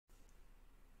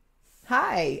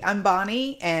Hi, I'm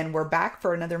Bonnie, and we're back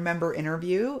for another member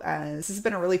interview. This has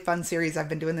been a really fun series. I've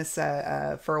been doing this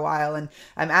for a while, and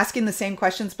I'm asking the same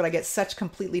questions, but I get such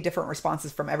completely different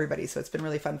responses from everybody. So it's been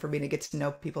really fun for me to get to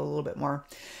know people a little bit more.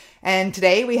 And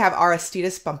today we have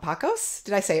Aristeidis Bampakos.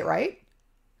 Did I say it right?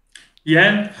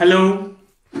 Yeah, hello.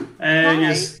 Hi.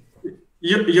 Yes,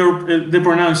 the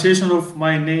pronunciation of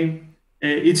my name,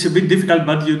 it's a bit difficult,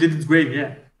 but you did it great.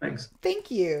 Yeah, thanks.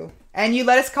 Thank you. And you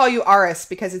let us call you Aris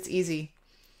because it's easy.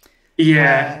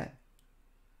 Yeah, Uh,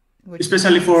 which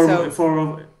especially so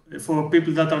for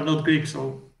people that are not Greek.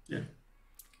 So yeah.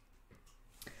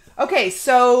 okay.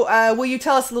 So will you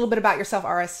tell us a little bit about yourself,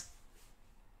 Aris?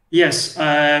 Yes,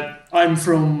 I'm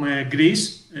from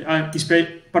Greece.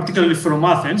 Particularly from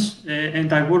Athens,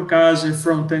 and I work as a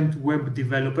front-end web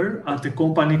developer at a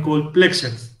company called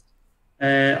Plexet.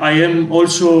 I am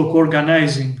also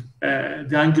co-organizing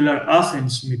the Angular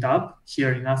Athens meetup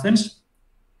here in Athens.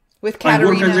 With I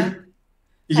work as Katerina. a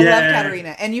I love yeah,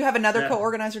 Katerina. And you have another yeah.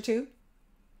 co-organizer too?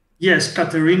 Yes,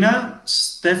 Katerina,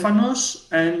 Stefanos,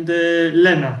 and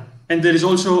Lena. And there is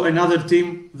also another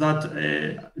team that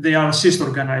they are assist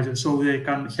organizers, so they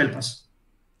can help us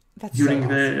That's so during awesome.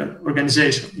 the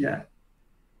organization. Yeah,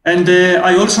 and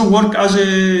I also work as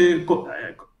a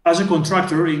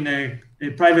contractor in a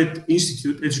private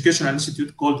institute, educational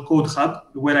institute called Code Hub,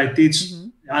 where I teach Hmm.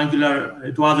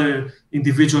 Angular to other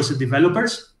individuals and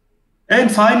developers. And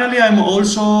finally, I'm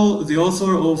also the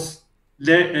author of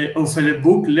a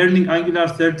book, Learning Angular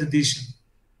Third Edition,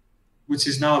 which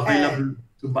is now And available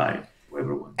to buy to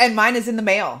everyone. and mine is in the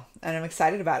mail, and I'm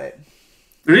excited about it.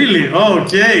 Really? Oh,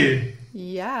 okay.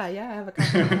 Yeah, I have a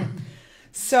copy in the mail.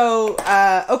 So,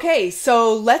 okay,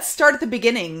 so let's start at the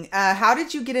beginning. How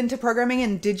did you get into programming,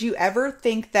 and did you ever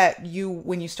think that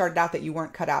when you started out, that you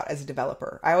weren't cut out as a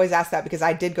developer? I always ask that because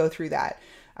I did go through that.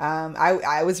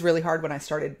 I was really hard when I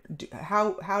started.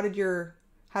 How did your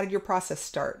process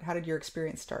start? How did your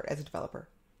experience start as a developer?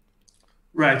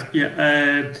 Right.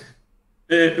 Yeah.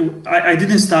 I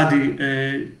didn't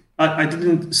study. I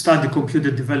didn't study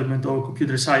computer development or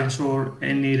computer science or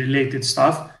any related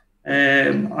stuff.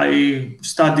 I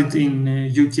studied in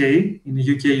UK in a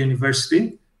UK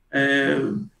university,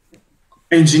 uh,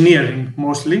 engineering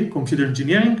mostly, computer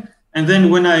engineering. And then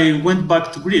when I went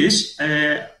back to Greece,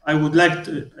 I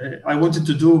wanted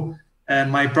to do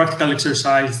my practical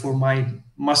exercise for my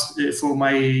master's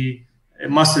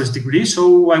degree.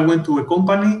 So I went to a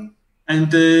company,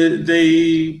 and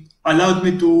they allowed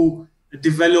me to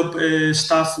develop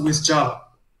stuff with Java.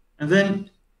 And then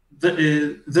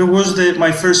there was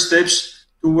my first steps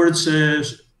towards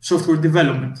software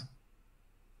development.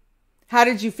 How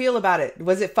did you feel about it?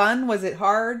 Was it fun? Was it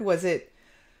hard? Was it,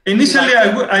 you Initially, liked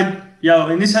it?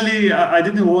 I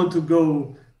didn't want to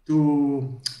go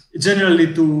to generally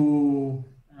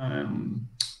um,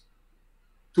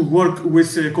 to work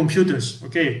with computers.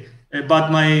 Okay,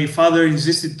 but my father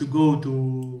insisted to go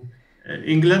to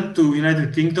England, to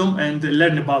United Kingdom, and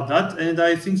learn about that, and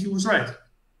I think he was right.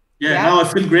 Yeah, Yeah. now I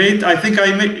feel great. I think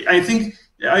I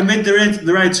made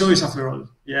the right choice after all.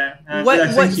 Yeah, and I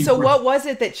thank him So for it. what was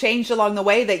it that changed along the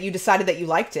way that you decided that you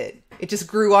liked it? It just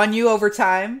grew on you over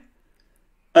time?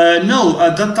 No,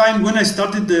 at that time when I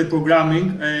started the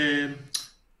programming,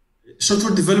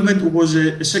 software development was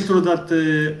a sector that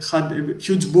had a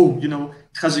huge boom.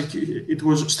 It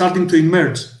was starting to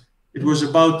emerge. It was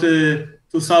about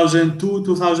 2002,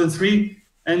 2003,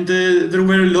 and there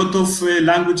were a lot of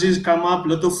languages come up, a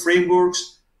lot of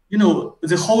frameworks.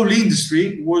 The whole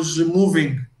industry was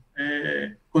moving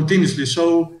continuously.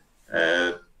 So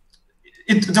uh,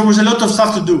 there was a lot of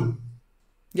stuff to do.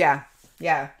 Yeah.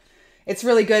 Yeah. It's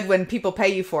really good when people pay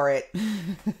you for it.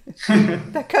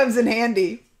 That comes in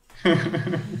handy.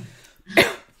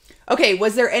 Okay,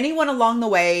 was there anyone along the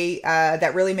way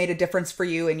that really made a difference for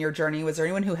you in your journey? Was there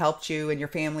anyone who helped you in your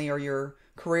family or your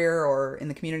career or in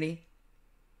the community?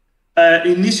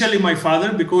 Initially, my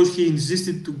father, because he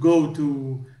insisted to go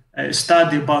to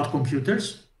study about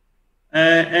computers.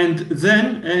 And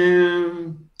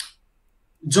then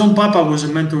John Papa was a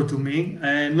mentor to me,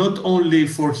 not only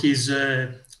for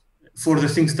the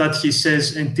things that he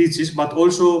says and teaches, but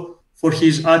also for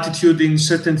his attitude in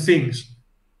certain things.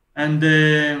 And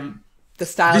The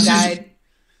style this is guide?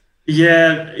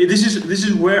 yeah, this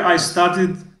is where I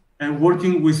started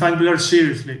working with Angular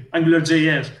seriously, Angular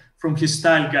JS from his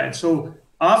style guide. So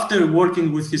after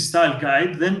working with his style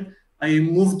guide, then I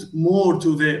moved more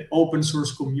to the open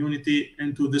source community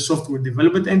and to the software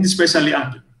development, and especially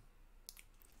Angular.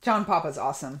 John Papa's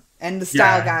awesome. And the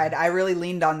style Yeah, guide, I really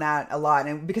leaned on that a lot.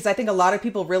 And because I think a lot of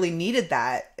people really needed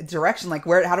that direction. Like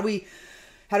how do we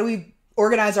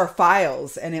organize our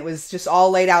files, and it was just all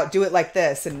laid out, do it like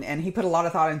this, and he put a lot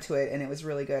of thought into it, and it was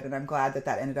really good, and I'm glad that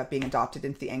ended up being adopted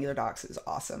into the Angular docs. It was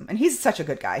awesome, and he's such a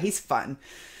good guy. He's fun.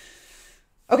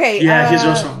 Okay. Yeah, he's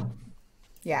awesome.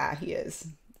 Yeah, he is.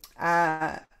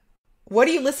 What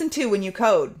do you listen to when you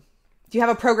code? Do you have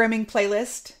a programming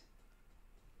playlist?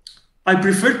 I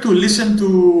prefer to listen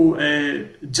to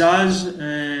jazz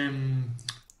and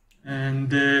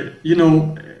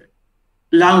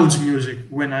lounge music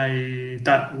when I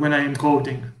am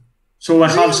coding. So I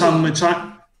have some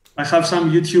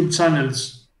YouTube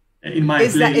channels in my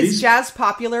playlist. Is jazz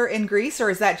popular in Greece, or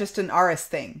is that just an Aris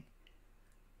thing?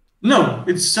 No,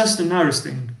 it's just an Aris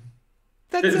thing.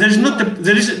 There's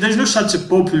no such a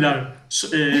popular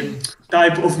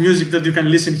type of music that you can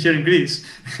listen here in Greece,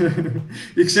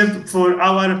 except for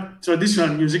our traditional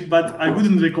music. But I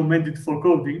wouldn't recommend it for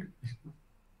coding.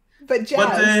 But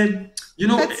jazz,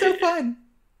 that's so fun.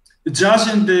 Jazz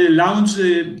and the lounge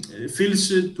feels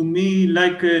to me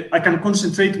like I can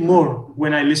concentrate more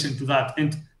when I listen to that,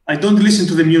 and I don't listen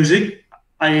to the music.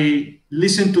 I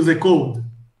listen to the code.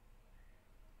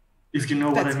 If you know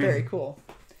what I mean. That's very cool.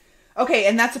 Okay,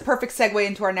 and that's a perfect segue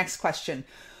into our next question.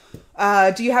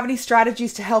 Do you have any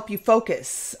strategies to help you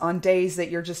focus on days that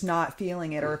you're just not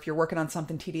feeling it, or if you're working on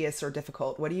something tedious or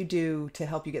difficult? What do you do to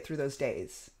help you get through those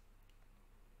days?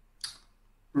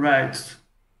 Right.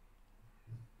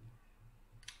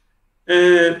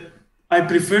 I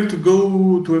prefer to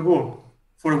go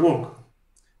for a walk.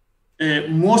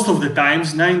 Most of the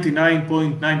times,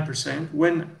 99.9%,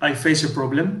 when I face a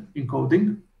problem in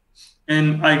coding,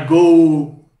 and I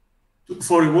go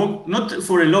for a walk, not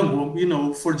for a long walk,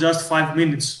 for just 5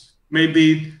 minutes,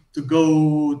 maybe to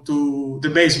go to the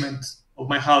basement of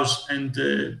my house and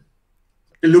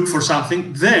look for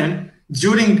something. Then,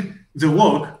 during the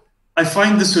walk, I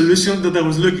find the solution that I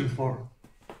was looking for.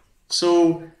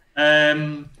 So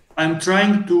I'm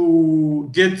trying to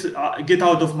get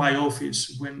out of my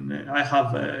office when I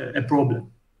have a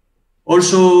problem.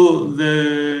 Also,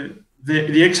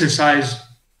 the exercise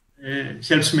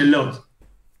helps me a lot,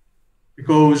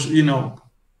 because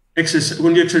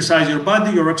when you exercise your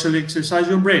body, you actually exercise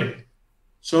your brain.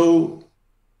 So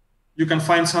you can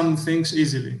find some things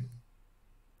easily.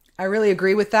 I really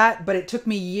agree with that, but it took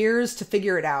me years to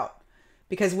figure it out.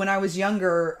 Because when I was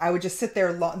younger, I would just sit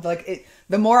there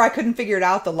the more I couldn't figure it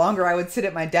out, the longer I would sit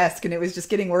at my desk, and it was just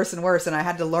getting worse and worse. And I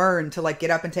had to learn to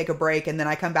get up and take a break, and then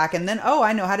I come back, and then,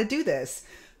 I know how to do this.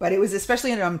 But it was especially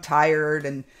when I'm tired.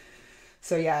 And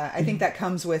so, yeah, I think that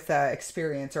comes with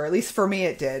experience, or at least for me,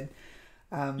 it did.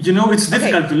 It's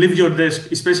difficult to leave your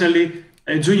desk, especially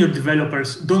junior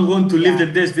developers don't want to leave the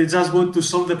desk. They just want to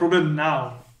solve the problem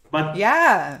now. But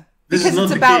yeah. Because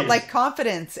it's about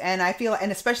confidence, and I feel,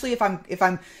 and especially if I'm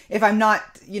not,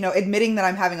 admitting that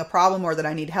I'm having a problem or that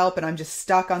I need help, and I'm just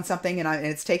stuck on something, and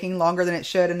it's taking longer than it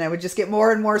should, and I would just get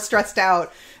more and more stressed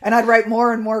out, and I'd write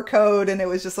more and more code, and it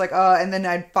was just and then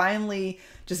I'd finally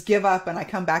just give up, and I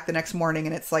come back the next morning,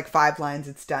 and it's 5 lines,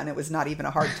 it's done. It was not even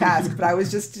a hard task, but I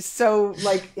was just so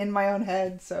in my own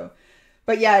head. So,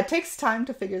 but yeah, it takes time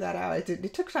to figure that out.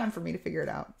 It took time for me to figure it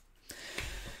out.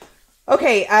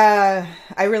 Okay,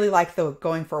 I really like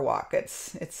going for a walk.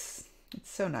 It's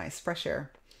so nice, fresh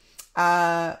air.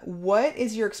 What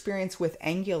is your experience with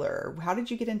Angular? How did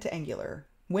you get into Angular?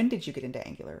 When did you get into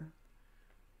Angular?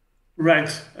 Right.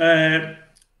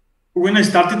 When I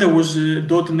started, I was a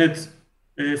 .NET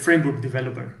framework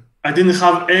developer. I didn't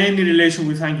have any relation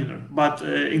with Angular, but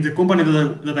in the company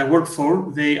that I worked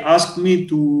for, they asked me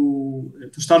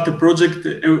to start a project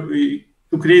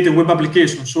to create a web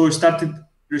application. So I started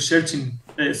researching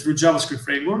through JavaScript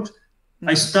frameworks. Mm-hmm.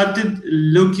 I started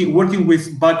working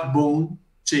with Backbone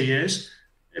JS,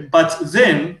 but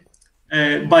then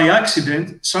by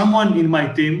accident, someone in my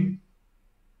team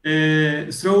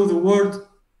threw the word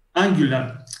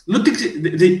Angular.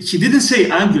 He didn't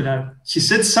say Angular. He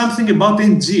said something about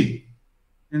NG.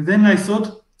 And then I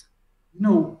thought,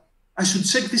 I should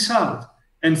check this out.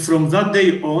 And from that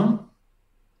day on,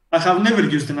 I have never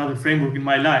used another framework in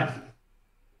my life.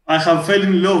 I have fell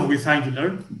in love with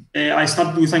Angular. I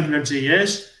started with Angular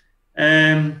JS.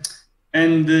 And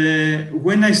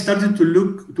when I started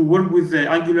to work with the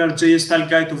Angular JS style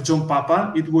guide of John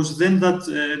Papa, it was then that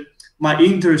my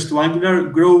interest to Angular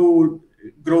grow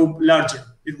larger.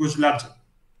 It was larger.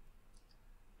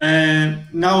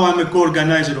 Now I'm a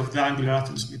co-organizer of the Angular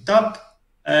Athens meetup.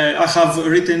 I have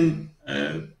written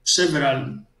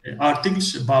several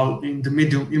articles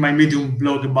in my Medium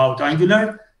blog about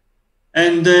Angular.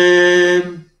 And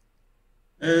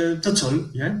that's all.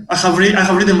 Yeah, I have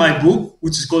written my book,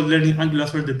 which is called Learning Angular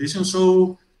 3rd Edition.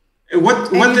 So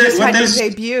And you just what had your else?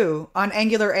 debut on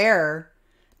Angular Air,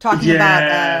 talking about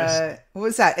Yes, what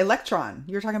was that? Electron.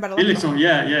 You were talking about Electron. Electron.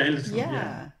 Yeah, Electron. Yeah.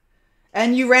 Yeah.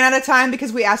 And you ran out of time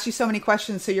because we asked you so many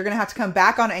questions, so you're going to have to come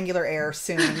back on Angular Air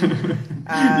soon to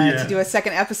do Yeah. a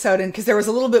second episode. And because there was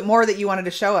a little bit more that you wanted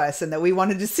to show us and that we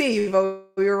wanted to see, but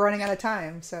we were running out of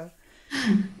time. So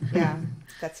yeah,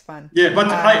 that's fun. Yeah, but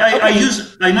Okay.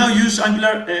 I now use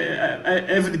Angular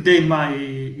every day in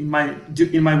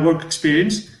my work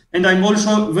experience, and I'm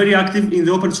also very active in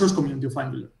the open source community of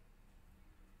Angular.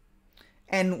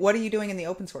 And what are you doing in the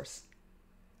open source?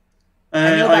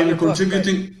 I knew about your I'm book, but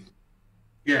contributing.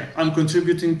 Yeah, I'm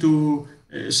contributing to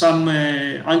some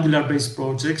Angular-based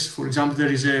projects. For example,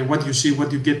 there is a What You See,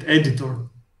 What You Get editor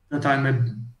that I'm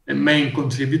a main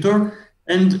contributor,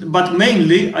 but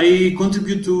mainly I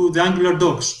contribute to the Angular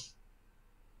docs,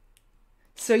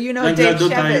 so you know Dave Angular.io.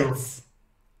 Shevitz.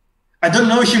 I don't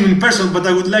know him in person, but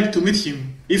I would like to meet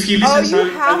him. If he Oh, listens, you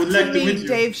I would have to like to meet meet you.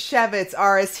 Dave Shevitz,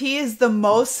 Aris. He is the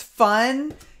most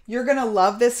fun. You're going to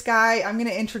love this guy. I'm going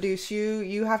to introduce you.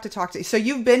 You have to talk to. So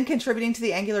you've been contributing to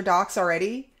the Angular docs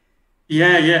already?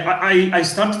 Yeah. I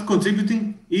started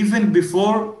contributing even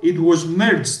before it was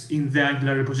merged in the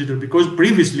Angular repository because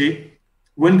previously,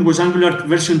 when it was Angular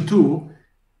version 2,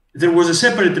 there was a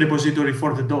separate repository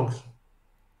for the docs,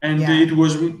 and Yeah. it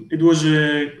was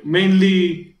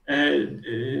mainly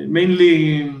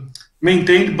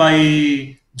maintained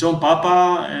by John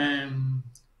Papa.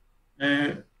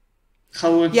 Uh,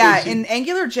 how I call Yeah, in him?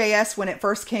 Angular JS when it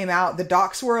first came out, the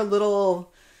docs were a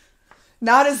little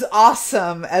not as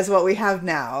awesome as what we have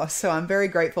now. So I'm very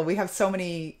grateful. We have so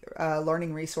many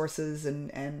learning resources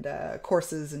and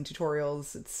courses and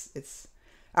tutorials. It's.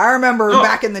 I remember No,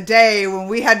 back in the day when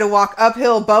we had to walk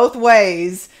uphill both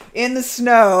ways in the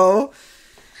snow.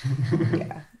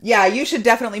 Yeah. Yeah, you should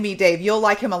definitely meet Dave. You'll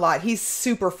like him a lot. He's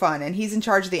super fun and he's in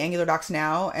charge of the Angular docs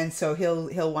now, and so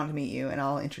he'll want to meet you and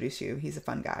I'll introduce you. He's a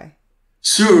fun guy.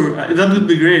 sure, that would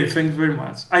be great. Thank you very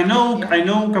much. I Yeah.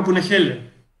 know Kapunahele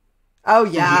Oh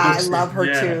from the yeah, I docs love team. her Yeah,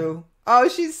 too. Oh,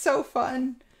 she's so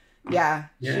fun. Yeah,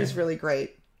 yeah, she's really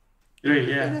great. great.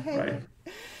 Yeah, Okay. right.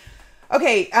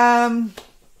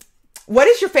 What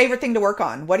is your favorite thing to work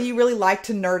on? What do you really like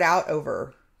to nerd out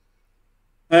over?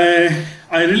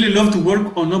 I really love to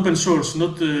work on open source.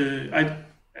 Not I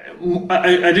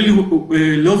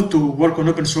really love to work on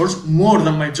open source more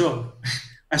than my job.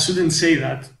 I shouldn't say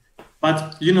that,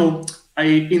 but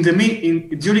I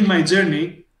during my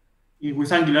journey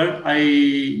with Angular,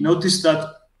 I noticed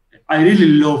that I really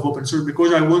love open source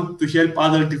because I want to help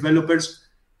other developers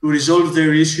to resolve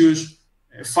their issues,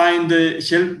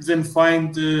 help them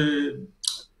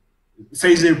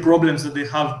face their problems that they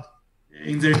have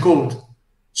in their code.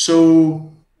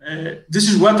 So this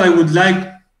is what I would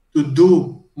like to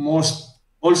do most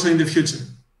also in the future.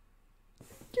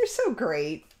 You're so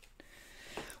great.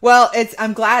 Well,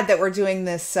 I'm glad that we're doing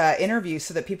this interview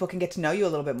so that people can get to know you a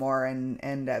little bit more, and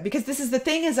because this is the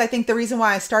thing is I think the reason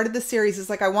why I started this series is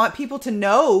like I want people to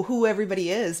know who everybody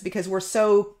is because we're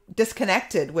so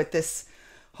disconnected with this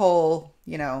whole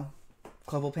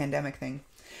global pandemic thing.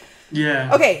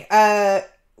 Yeah. Okay,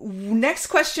 next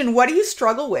question. What do you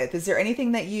struggle with? Is there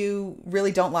anything that you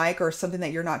really don't like or something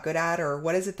that you're not good at, or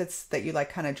what is it that you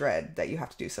like kind of dread that you have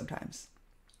to do sometimes?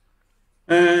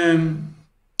 Um,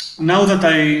 Now that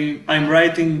I'm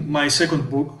writing my second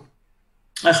book,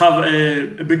 I have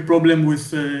a big problem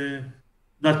with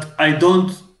that I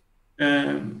don't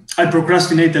I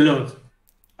procrastinate a lot.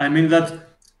 I mean that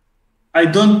I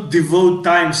don't devote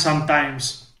time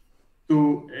sometimes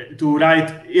to write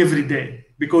every day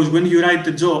because when you write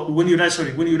a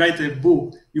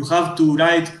book, you have to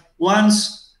write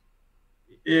once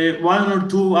 1 or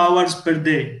 2 hours per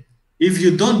day. If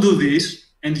you don't do this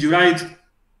and you write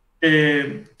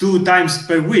 2 times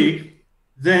per week,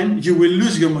 then you will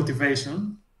lose your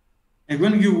motivation. And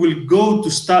when you will go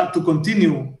to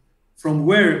continue from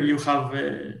where you have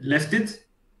left it,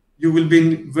 you will be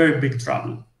in very big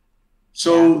trouble. Yeah.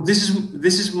 So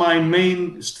this is my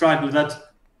main struggle that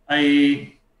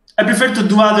I prefer to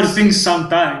do other things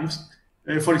sometimes.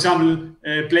 For example,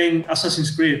 playing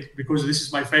Assassin's Creed because this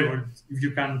is my favorite. If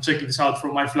you can check this out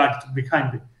from my flag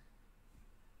behind me.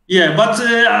 Yeah, but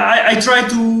I try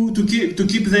to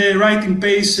keep the writing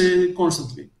pace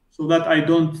constantly so that I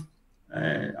don't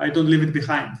leave it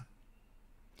behind.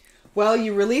 Well,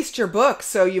 you released your book,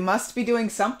 so you must be doing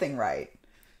something right.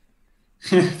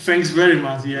 Thanks very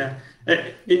much. Yeah,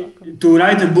 You're welcome. to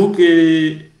write a book,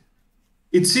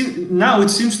 now it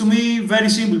seems to me very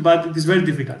simple, but it is very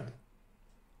difficult.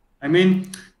 I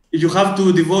mean, you have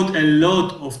to devote a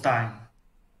lot of time,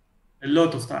 a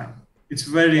lot of time. It's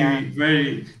very, Yeah.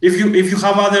 very. If you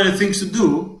have other things to do,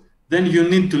 then you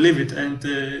need to leave it and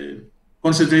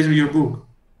concentrate on your book.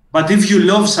 But if you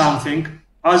love something,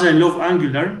 as I love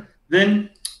Angular, then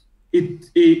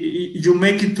you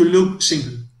make it to look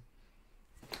simple.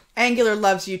 Angular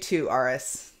loves you too,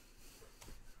 Aris.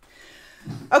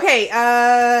 Okay,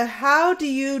 how do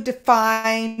you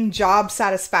define job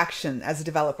satisfaction as a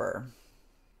developer?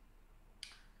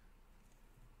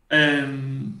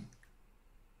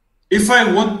 If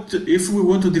we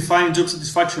want to define job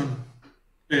satisfaction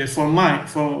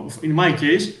in my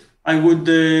case, I would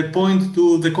point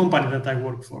to the company that I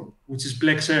work for, which is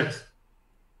Plex Earth.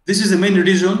 This is the main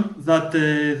reason that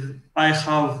I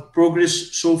have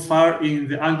progressed so far in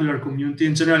the Angular community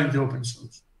in general in the open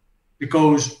source,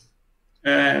 because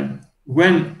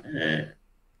when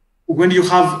you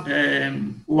have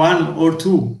 1 or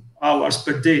 2 hours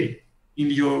per day in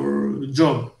your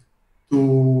job to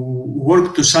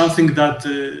work to something that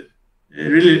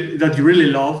you really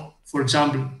love, for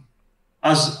example,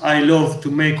 as I love to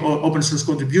make open source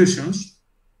contributions,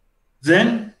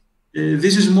 then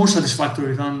this is more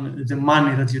satisfactory than the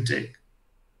money that you take.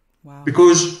 Wow.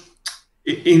 Because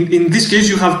in this case,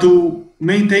 you have to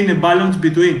maintain a balance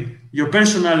between your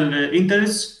personal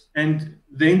interests and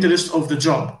the interest of the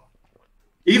job.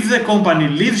 If the company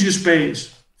leaves you space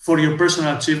for your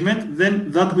personal achievement,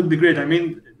 then that would be great. I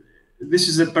mean, this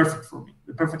is the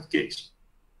perfect case.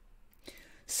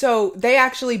 So they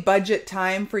actually budget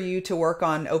time for you to work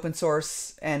on open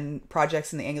source and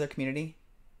projects in the Angular community?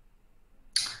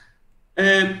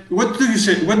 What do you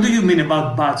say? What do you mean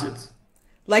about budget?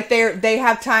 Like they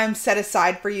have time set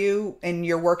aside for you and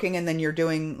you're working and then you're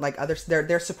doing like others.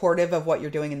 They're supportive of what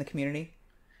you're doing in the community?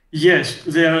 Yes,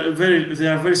 they are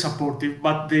very supportive,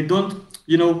 but they don't,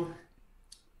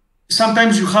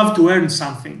 sometimes you have to earn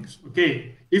some things.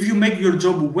 Okay. If you make your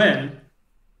job well,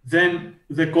 then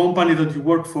the company that you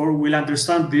work for will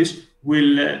understand this,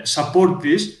 will support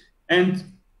this, and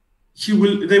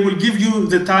they will give you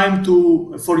the time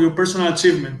for your personal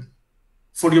achievement,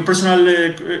 for your personal,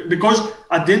 because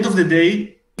at the end of the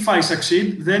day, if I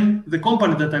succeed, then the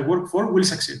company that I work for will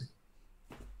succeed.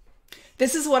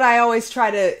 This is what I always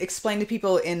try to explain to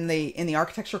people in the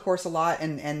architecture course a lot,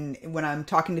 and when I'm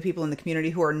talking to people in the community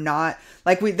who are not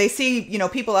like they see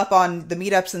people up on the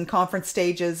meetups and conference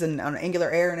stages and on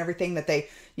Angular Air and everything that they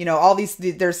all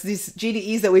there's these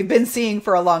GDEs that we've been seeing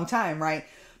for a long time, right?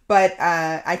 But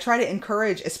I try to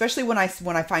encourage, especially when I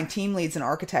find team leads and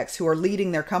architects who are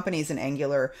leading their companies in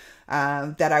Angular,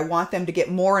 that I want them to get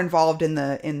more involved in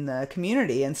the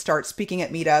community and start speaking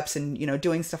at meetups and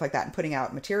doing stuff like that and putting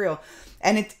out material.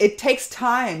 And it takes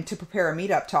time to prepare a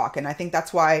meetup talk, and I think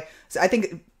that's why I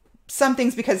think some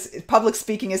things because public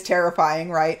speaking is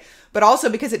terrifying, right? But also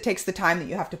because it takes the time that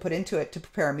you have to put into it to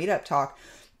prepare a meetup talk.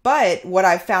 But what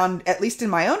I've found, at least in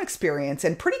my own experience,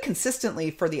 and pretty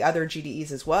consistently for the other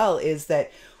GDEs as well, is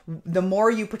that the more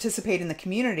you participate in the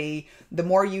community, the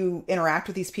more you interact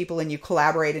with these people and you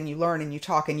collaborate and you learn and you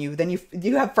talk and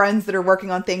you have friends that are working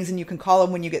on things and you can call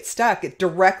them when you get stuck. It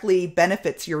directly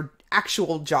benefits your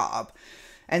actual job.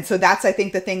 And so that's, I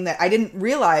think, the thing that I didn't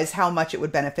realize how much it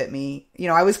would benefit me.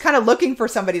 I was kind of looking for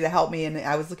somebody to help me and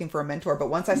I was looking for a mentor. But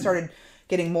once I started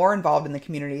getting more involved in the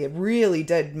community, it really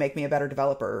did make me a better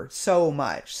developer so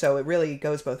much. So it really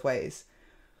goes both ways.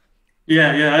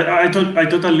 Yeah, I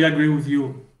totally agree with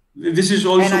you. This is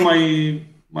also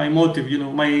my motive,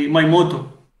 my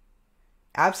motto.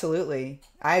 Absolutely.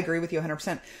 I agree with you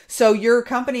 100%. So your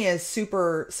company is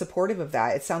super supportive of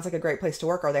that. It sounds like a great place to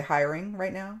work. Are they hiring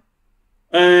right now?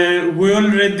 We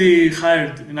already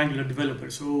hired an Angular developer,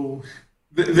 so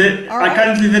right.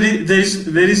 Currently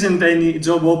there isn't any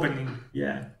job opening.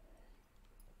 Yeah.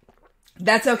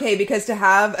 That's okay, because to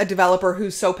have a developer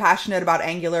who's so passionate about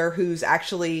Angular, who's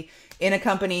actually in a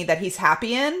company that he's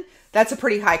happy in, that's a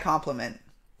pretty high compliment.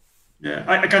 Yeah,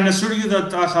 I can assure you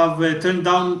that I have turned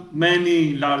down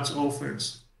many large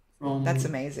offers from That's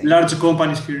amazing. Large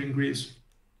companies here in Greece.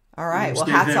 All right. Well,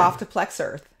 hats off to Plex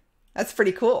Earth. That's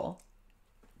pretty cool.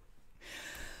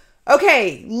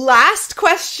 Okay, last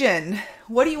question.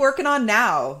 What are you working on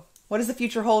now? What does the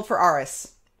future hold for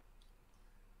Aris?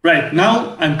 Right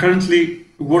now, I'm currently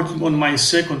working on my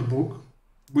second book,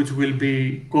 which will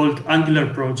be called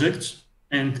Angular Projects,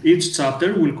 and each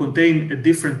chapter will contain a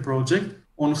different project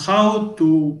on how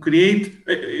to create.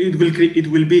 It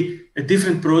will be a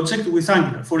different project with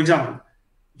Angular. For example,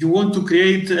 you want to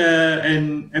create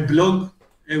a blog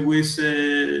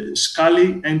with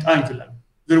Scala and Angular.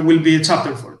 There will be a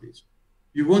chapter for this.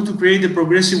 You want to create a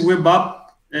progressive web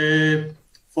app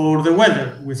for the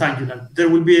weather with Angular. There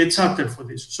will be a chapter for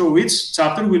this. So each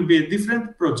chapter will be a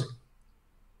different project.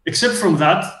 except from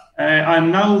that,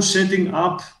 I'm now setting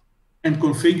up and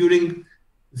configuring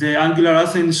the Angular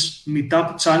Athens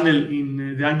meetup channel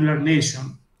in the Angular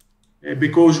Nation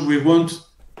because we want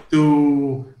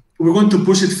to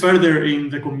push it further in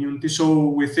the community. So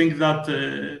we think that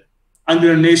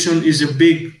Angular Nation is a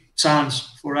big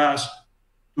chance for us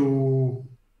to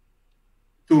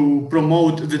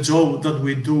promote the job that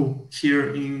we do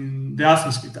here in the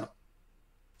Athens meetup.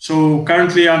 So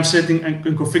currently I'm setting and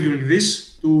configuring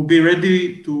this to be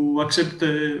ready to accept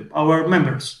our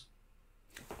members.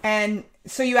 And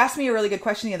so you asked me a really good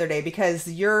question the other day because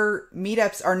your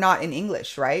meetups are not in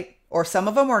English, right? Or some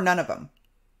of them or none of them?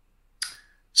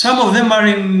 Some of them are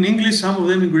in English, some of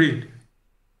them in Greek.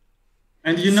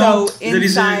 And you know, so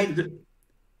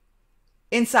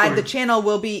inside the channel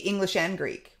will be English and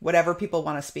Greek, whatever people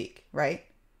want to speak, right?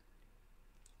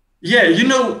 Yeah, you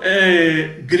know,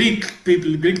 Greek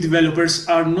people, Greek developers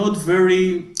are not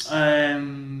very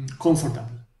comfortable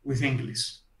with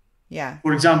English. Yeah.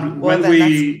 For example, when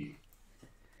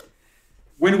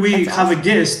we have awesome. a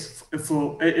guest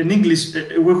for an English,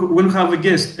 when we have a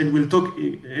guest and we'll talk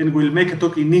and we'll make a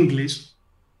talk in English,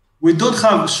 we don't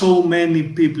have so many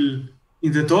people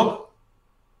in the talk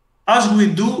as we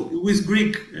do with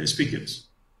Greek speakers.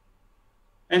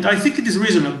 And I think it is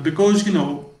reasonable because, you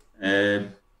know,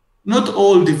 not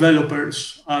all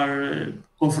developers are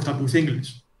comfortable with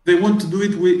English. They want to do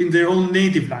it in their own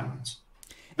native language.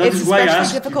 It's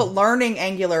especially difficult learning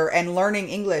Angular and learning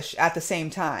English at the same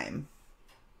time.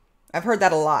 I've heard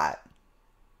that a lot.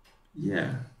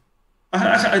 Yeah. I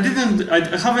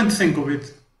haven't think of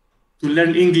it to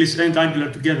learn English and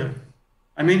Angular together.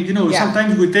 I mean, you know,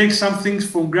 sometimes we take some things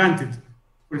for granted.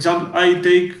 For example, I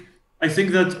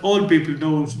think that all people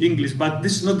know English, but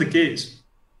this is not the case.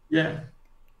 Yeah.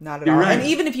 Not at all. Right. And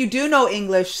even if you do know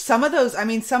English, some of the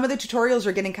tutorials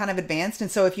are getting kind of advanced.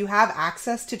 And so if you have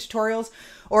access to tutorials,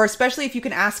 or especially if you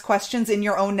can ask questions in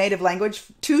your own native language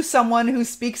to someone who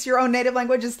speaks your own native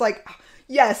language, it's like,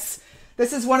 yes,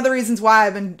 this is one of the reasons why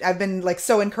I've been like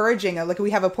so encouraging. Like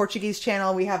we have a Portuguese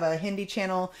channel, we have a Hindi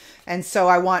channel. And so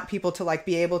I want people to like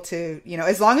be able to, you know,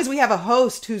 as long as we have a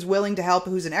host who's willing to help,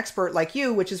 who's an expert like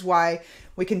you, which is why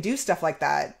we can do stuff like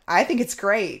that. I think it's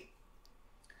great.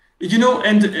 You know,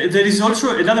 and there is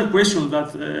also another question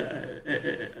that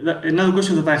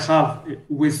I have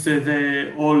with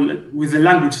the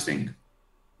language thing.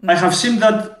 Mm-hmm. I have seen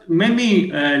that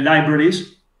many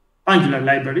libraries, Angular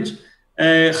libraries,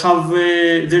 have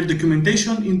their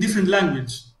documentation in different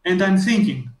languages, and I'm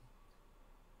thinking,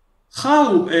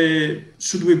 how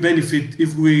should we benefit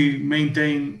if we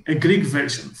maintain a Greek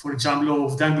version, for example,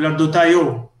 of the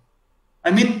Angular.io? I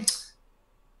mean,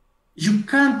 you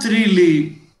can't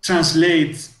really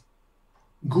translate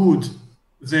good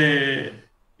the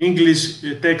English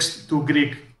text to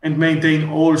Greek and maintain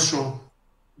also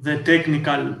the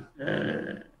technical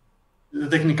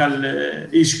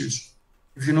issues,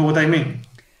 if you know what I mean.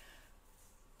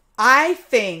 I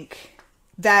think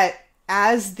that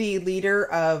as the leader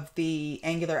of the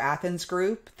Angular Athens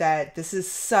group, that this is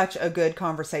such a good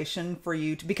conversation for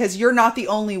you because you're not the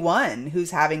only one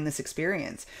who's having this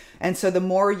experience. And so the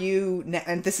more you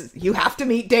have to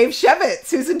meet Dave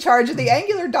Shevitz, who's in charge of the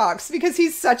Angular docs, because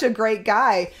he's such a great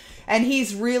guy. And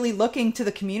he's really looking to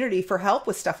the community for help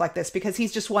with stuff like this because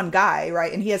he's just one guy,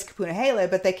 right? And he has Kapuna Hele,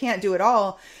 but they can't do it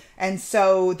all. And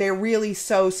so they're really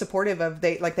so supportive of,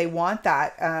 they want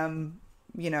that,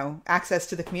 access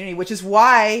to the community, which is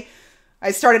why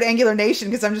I started Angular Nation,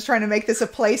 because I'm just trying to make this a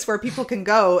place where people can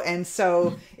go. And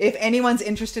so if anyone's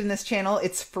interested in this channel,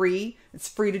 it's free. It's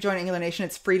free to join Angular Nation.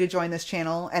 It's free to join this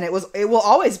channel. And it will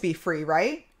always be free,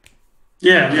 right?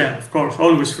 Yeah, of course.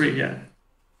 Always free, yeah.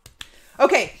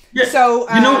 Okay. Yeah. So,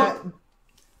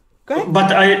 go ahead.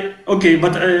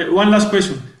 But one last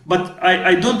question. But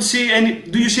I don't see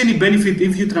do you see any benefit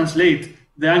if you translate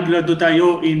the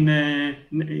Angular.io in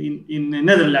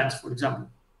Netherlands, for example,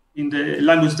 in the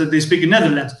language that they speak in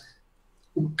Netherlands?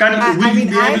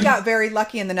 I got very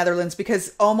lucky in the Netherlands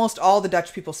because almost all the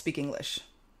Dutch people speak English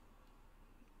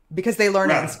because they learn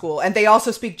it in school, and they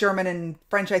also speak German and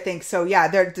French, I think. So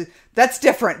yeah, that's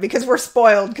different because we're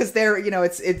spoiled because they're,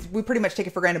 we pretty much take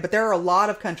it for granted. But there are a lot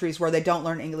of countries where they don't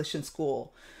learn English in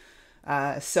school,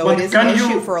 so it is an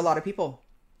issue for a lot of people.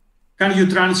 Can you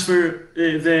transfer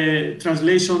the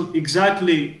translation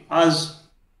exactly as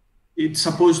it's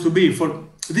supposed to be?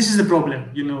 This is the problem,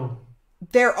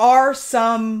 There are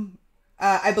some,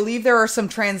 I believe there are some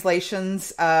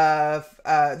translations of,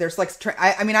 there's like,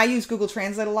 I use Google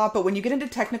Translate a lot, but when you get into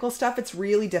technical stuff, it's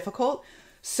really difficult.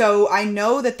 So I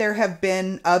know that there have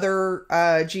been other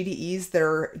GDEs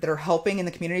that are helping in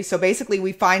the community. So basically,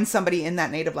 we find somebody in that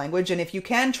native language, and if you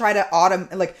can try to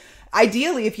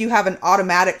ideally, if you have an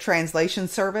automatic translation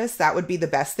service, that would be the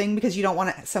best thing because you don't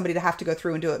want somebody to have to go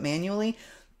through and do it manually.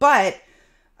 But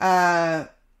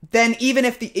then even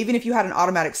if you had an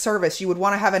automatic service, you would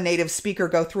want to have a native speaker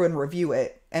go through and review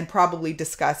it and probably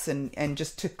discuss and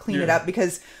just to clean it up,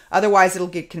 because otherwise it'll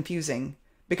get confusing.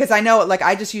 Because I know, like,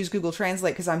 I just use Google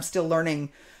Translate because I'm still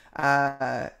learning ik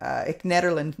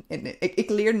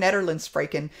leer Nederlands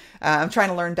spreken. I'm trying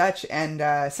to learn Dutch,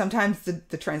 and sometimes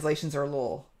the translations are a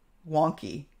little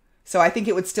wonky. So I think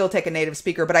it would still take a native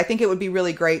speaker, but I think it would be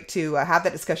really great to have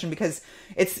that discussion because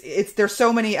there's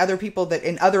so many other people that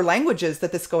in other languages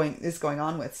that this is going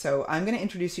on with. So I'm going to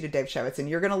introduce you to Dave Shevitz, and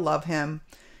you're going to love him.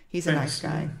 He's a nice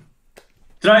guy.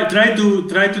 Try to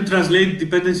translate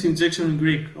dependency injection in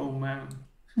Greek. Oh man.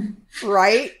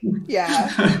 Right? Yeah.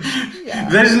 Yeah.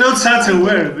 There is not such a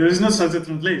word. There is not such a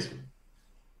translation.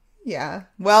 Yeah.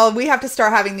 Well, we have to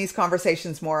start having these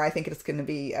conversations more. I think it's going to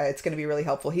be really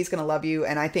helpful. He's going to love you,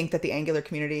 and I think that the Angular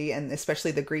community, and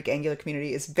especially the Greek Angular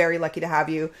community, is very lucky to have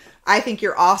you. I think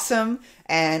you're awesome,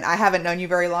 and I haven't known you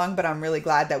very long, but I'm really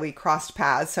glad that we crossed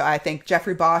paths. So I thank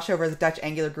Jeffrey Bosch over the Dutch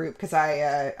Angular group, because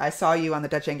I saw you on the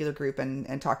Dutch Angular group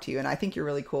and talked to you, and I think you're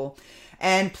really cool.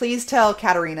 And please tell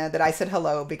Katerina that I said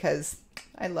hello, because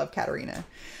I love Katerina.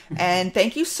 And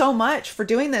thank you so much for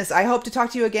doing this. I hope to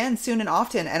talk to you again soon and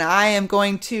often. And I am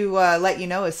going to let you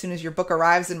know as soon as your book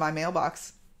arrives in my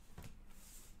mailbox.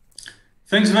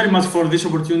 Thanks very much for this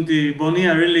opportunity, Bonnie.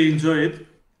 I really enjoyed it.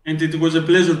 And it was a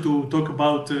pleasure to talk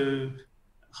about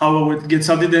how I would get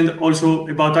started and also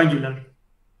about Angular.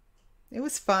 It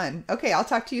was fun. Okay, I'll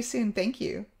talk to you soon. Thank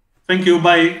you. Thank you.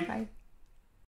 Bye. Bye.